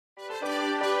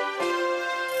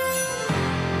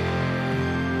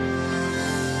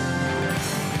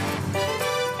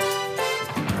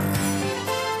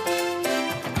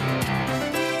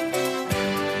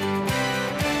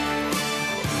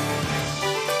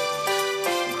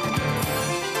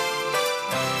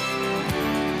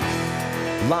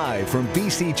Live from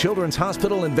BC Children's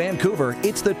Hospital in Vancouver,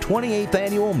 it's the 28th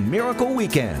Annual Miracle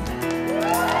Weekend.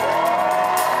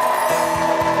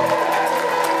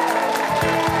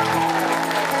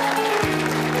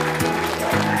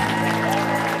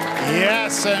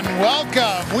 Yes, and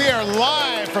welcome. We are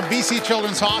live from BC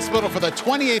Children's Hospital for the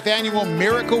 28th Annual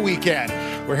Miracle Weekend.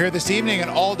 We're here this evening and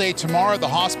all day tomorrow at the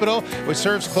hospital, which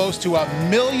serves close to 1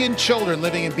 million children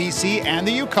living in BC and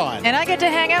the Yukon. And I get to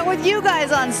hang out with you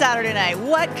guys on Saturday night.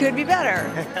 What could be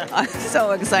better? I'm so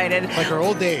excited. Like our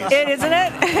old days. Isn't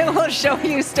it? We'll show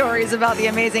you stories about the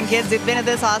amazing kids who've been at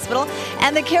this hospital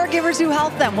and the caregivers who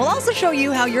help them. We'll also show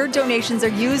you how your donations are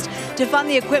used to fund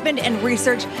the equipment and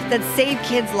research that save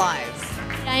kids' lives.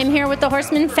 I'm here with the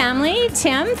Horsman family.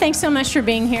 Tim, thanks so much for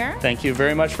being here. Thank you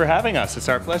very much for having us. It's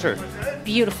our pleasure.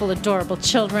 Beautiful, adorable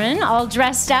children, all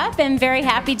dressed up, and very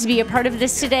happy to be a part of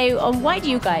this today. Why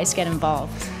do you guys get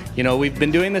involved? You know, we've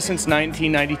been doing this since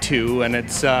 1992, and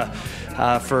it's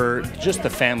for just the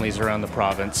families around the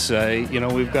province. You know,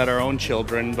 we've got our own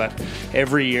children, but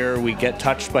every year we get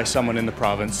touched by someone in the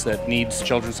province that needs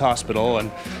Children's Hospital,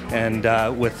 and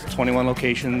with 21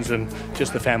 locations and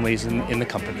just the families in the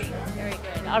company. Very good.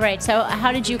 All right, so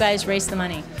how did you guys raise the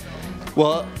money?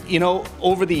 Well, you know,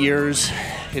 over the years,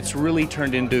 it's really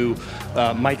turned into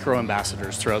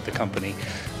micro-ambassadors throughout the company.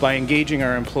 By engaging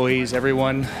our employees,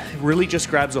 everyone really just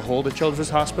grabs a hold of Children's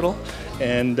Hospital,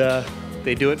 and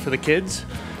they do it for the kids.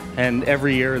 And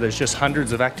every year, there's just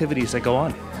hundreds of activities that go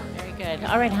on. Very good.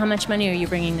 All right, how much money are you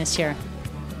bringing this year?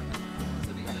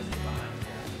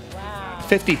 Wow.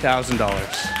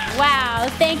 $50,000. Wow,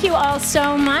 thank you all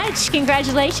so much.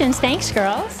 Congratulations. Thanks,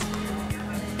 girls.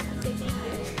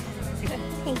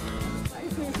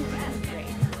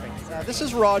 This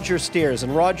is Roger Steers,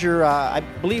 and Roger, I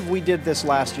believe we did this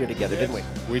last year together, didn't we?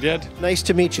 We did. Nice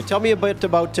to meet you. Tell me a bit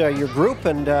about your group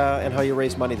and how you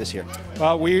raised money this year.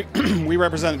 Well, we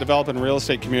represent the development and real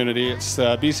estate community. It's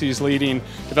BC's leading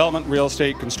development, real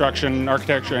estate, construction,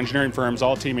 architecture, engineering firms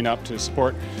all teaming up to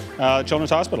support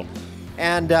Children's Hospital.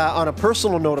 And on a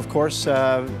personal note, of course,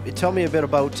 tell me a bit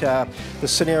about the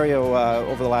scenario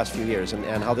over the last few years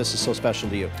and how this is so special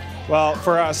to you. Well,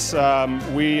 for us,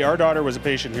 our daughter was a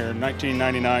patient here in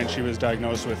 1999. She was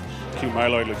diagnosed with acute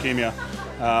myeloid leukemia,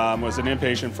 was an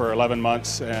inpatient for 11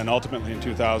 months, and ultimately in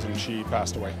 2000 she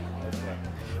passed away.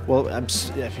 Well,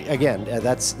 again,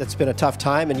 that's been a tough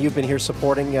time, and you've been here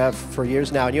supporting for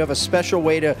years now, and you have a special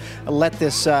way to let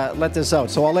this out.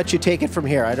 So I'll let you take it from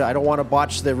here. I don't want to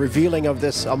botch the revealing of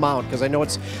this amount because I know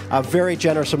it's a very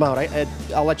generous amount.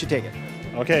 I'll let you take it.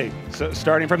 Okay, so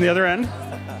starting from the other end.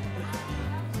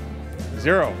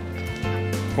 0,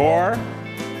 4,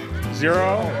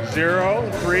 0,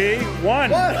 0, 3,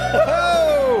 1.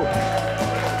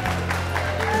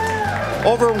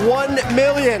 Over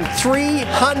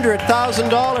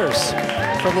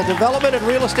 $1,300,000 from the Development and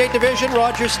Real Estate Division,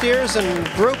 Roger Steers and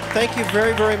group. Thank you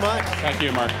very, very much. Thank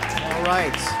you, Mark. All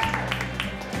right.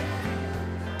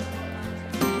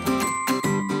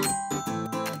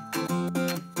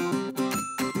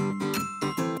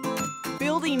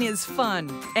 Building is fun,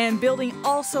 and building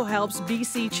also helps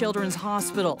BC Children's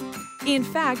Hospital. In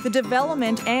fact, the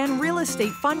Development and Real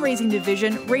Estate Fundraising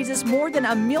Division raises more than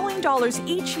 $1 million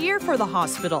each year for the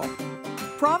hospital.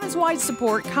 Province-wide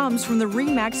support comes from the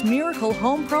RE/MAX Miracle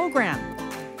Home Program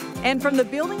and from the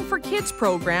Building for Kids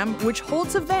program, which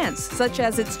holds events such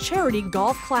as its charity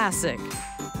Golf Classic.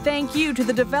 Thank you to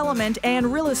the Development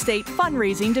and Real Estate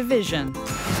Fundraising Division.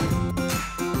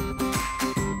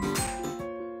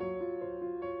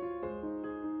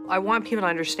 I want people to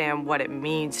understand what it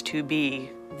means to be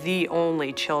the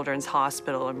only children's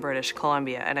hospital in British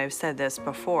Columbia, and I've said this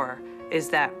before, is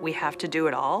that we have to do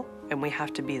it all and we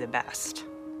have to be the best.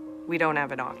 We don't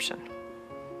have an option.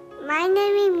 My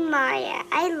name is Maya.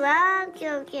 I love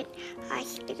Children's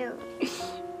Hospital.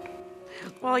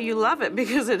 Well, you love it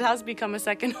because it has become a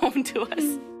second home to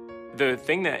us. The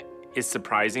thing that is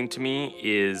surprising to me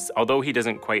is, although he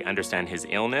doesn't quite understand his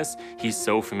illness, he's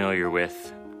so familiar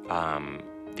with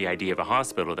the idea of a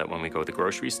hospital that when we go to the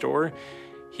grocery store,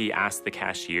 he asks the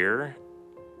cashier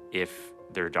if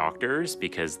they're doctors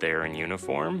because they're in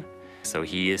uniform. So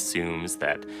he assumes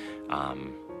that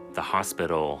the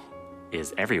hospital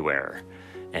is everywhere.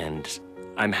 And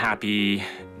I'm happy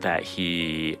that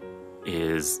he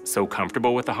is so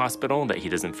comfortable with the hospital that he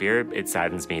doesn't fear it. It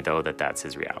saddens me, though, that that's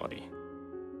his reality.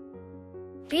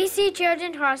 BC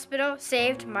Children's Hospital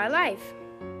saved my life.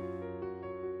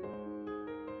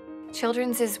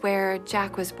 Children's is where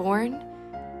Jack was born,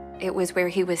 it was where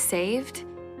he was saved,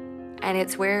 and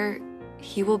it's where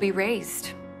he will be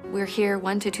raised. We're here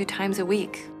 1 to 2 times a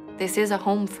week. This is a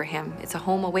home for him. It's a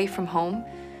home away from home,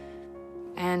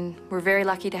 and we're very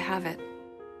lucky to have it.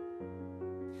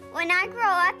 When I grow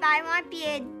up, I want to be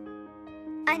a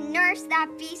nurse at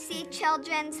BC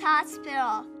Children's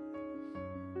Hospital.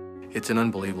 It's an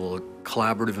unbelievable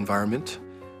collaborative environment,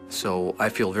 so I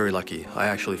feel very lucky. I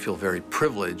actually feel very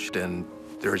privileged, and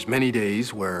there's many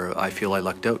days where I feel I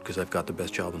lucked out because I've got the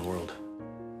best job in the world.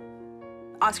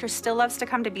 Oscar still loves to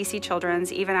come to BC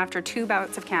Children's even after 2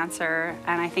 bouts of cancer,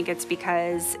 and I think it's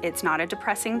because it's not a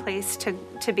depressing place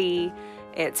to be.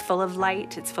 It's full of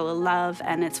light, it's full of love,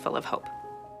 and it's full of hope.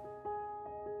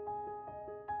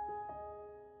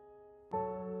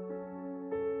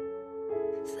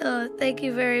 So thank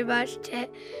you very much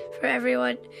for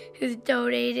everyone who's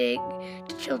donating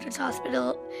to Children's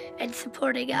Hospital and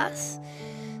supporting us.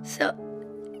 So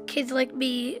kids like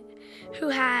me who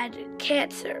had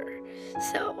cancer.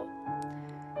 So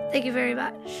thank you very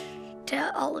much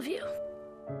to all of you.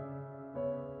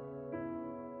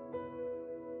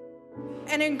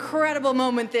 An incredible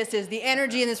moment this is, the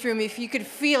energy in this room, if you could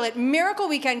feel it. Miracle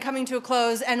Weekend coming to a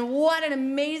close, and what an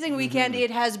amazing weekend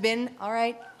it has been. All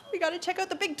right, we got to check out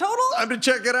the big total. Time to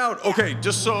check it out. Okay,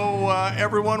 just so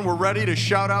everyone, we're ready to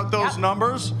shout out those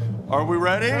numbers. Are we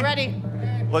ready? We're ready.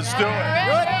 Let's do it.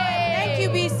 Good. Thank you,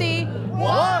 BC.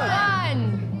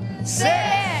 1, 6,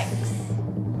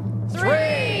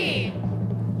 3,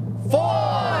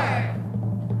 4,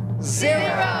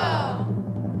 0,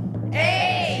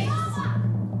 8.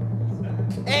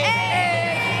 There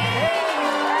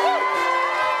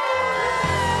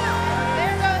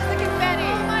goes the confetti.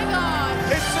 Oh my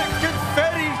God. It's a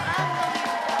confetti.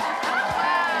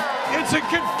 It's a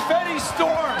confetti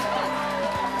storm.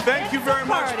 Thank you very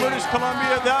much, British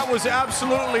Columbia. That was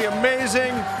absolutely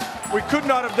amazing. We could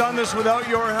not have done this without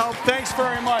your help. Thanks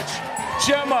very much,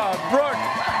 Gemma, Brooke,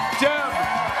 Deb,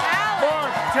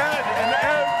 Mark, Ted, and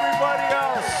everybody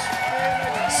else.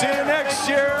 See you next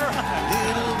year.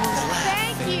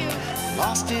 Thank you.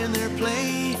 Lost in their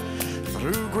play,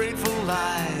 through grateful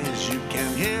lives, you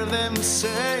can hear them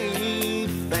say,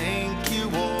 thank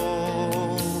you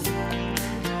all.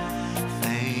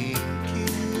 Thank you.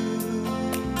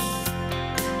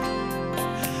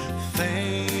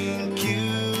 Thank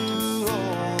you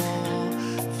all.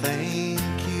 Thank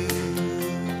you.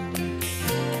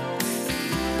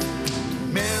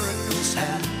 Miracles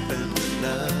happen with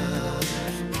love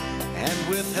and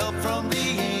with help from the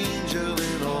angel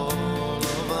in all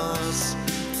of us.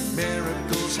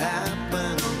 Miracles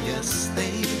happen, oh yes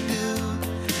they do.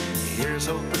 Here's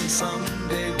hoping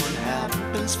someday what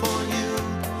happens for you,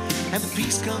 and the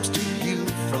peace comes to you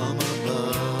from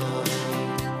above.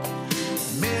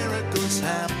 Miracles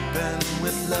happen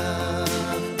with love.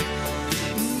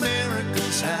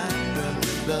 Miracles happen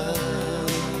with love,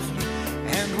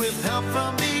 and with help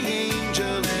from the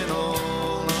angel in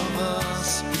all of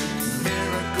us.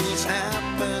 Miracles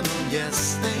happen, oh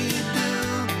yes they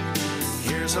do.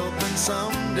 Here's hoping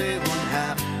someday what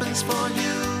happens for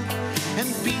you,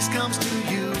 and peace comes to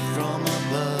you from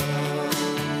above.